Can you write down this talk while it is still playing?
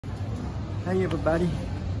Hey everybody,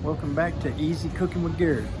 welcome back to Easy Cooking with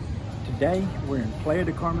Gary. Today we're in Playa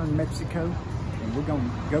del Carmen, Mexico, and we're going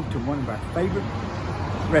to go to one of our favorite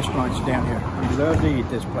restaurants down here. We love to eat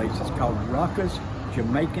this place. It's called Rockas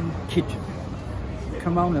Jamaican Kitchen.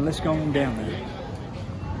 Come on and let's go on down there.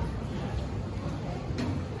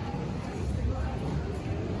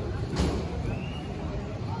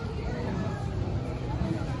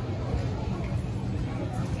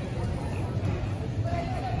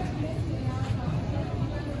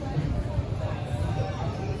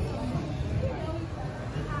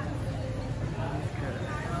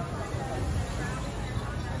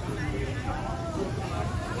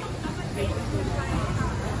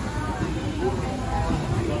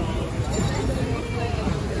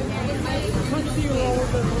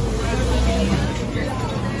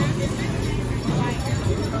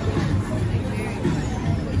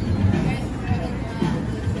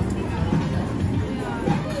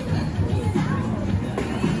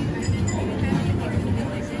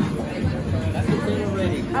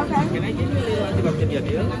 Okay. Can I give you a little antibacterial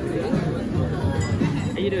deal?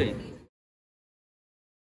 How you doing?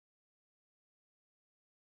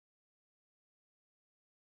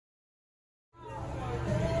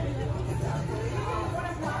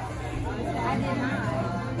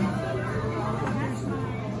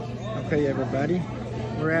 Okay everybody,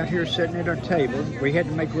 we're out here sitting at our table. We had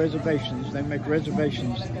to make reservations. They make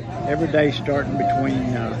reservations every day starting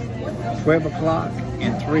between 12 o'clock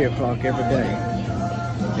and 3 o'clock every day.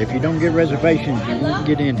 If you don't get reservations, you won't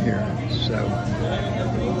get in here. So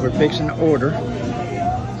we're fixing to order.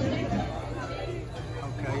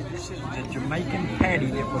 Okay, this is the Jamaican patty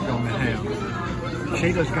that we're going to have.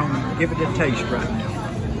 Sheila's going to give it a taste right now.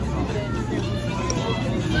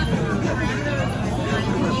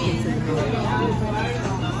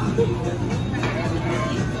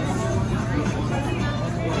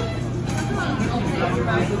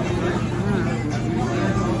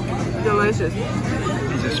 Delicious.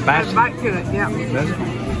 Is it spicy? Bite to it, yeah. Does it?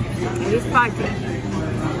 It is spicy.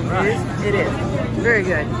 Right. It is. Very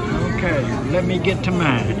good. Okay, let me get to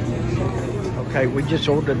mine. Okay, we just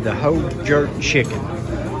ordered the whole jerk chicken.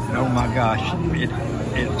 And oh my gosh,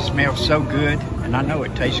 it smells so good, and I know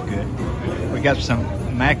it tastes good. We got some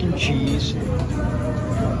mac and cheese.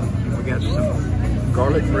 We got some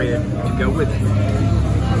garlic bread to go with it.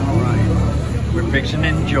 All right, we're fixing to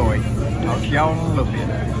enjoy. Talk to y'all in a little bit.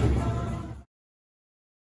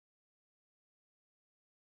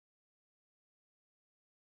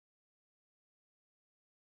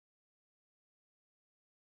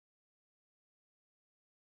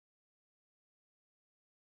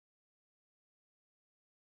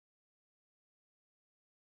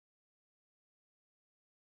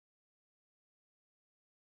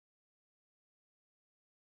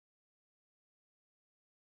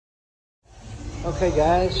 Okay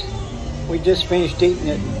guys, we just finished eating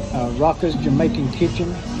at Rockas Jamaican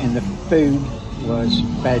Kitchen, and the food was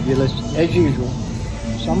fabulous as usual.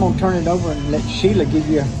 So I'm going to turn it over and let Sheila give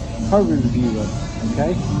you her review of it,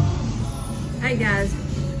 okay? Hey guys,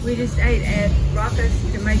 we just ate at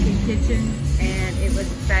Rockas Jamaican Kitchen and it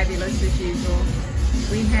was fabulous as usual.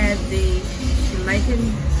 We had the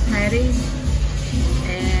Jamaican patties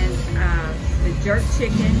and the jerk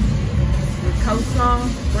chicken with coleslaw,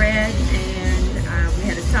 bread, and we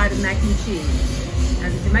had a side of mac and cheese. Now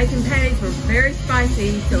the Jamaican patties were very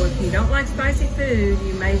spicy, so if you don't like spicy food,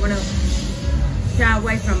 you may want to shy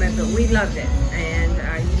away from it, but we loved it, and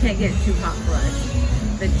you can't get it too hot for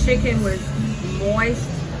us. The chicken was moist,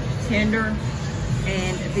 tender,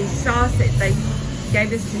 and the sauce that they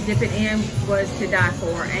gave us to dip it in was to die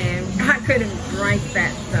for, and I could have drank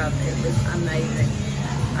that stuff. It was amazing.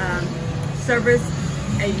 Service,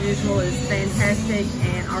 as usual, is fantastic,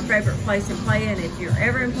 and our favorite place in Playa, and if you're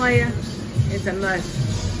ever in Playa, it's a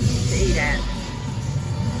must to eat at.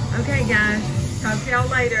 Okay guys, talk to y'all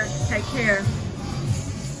later. Take care.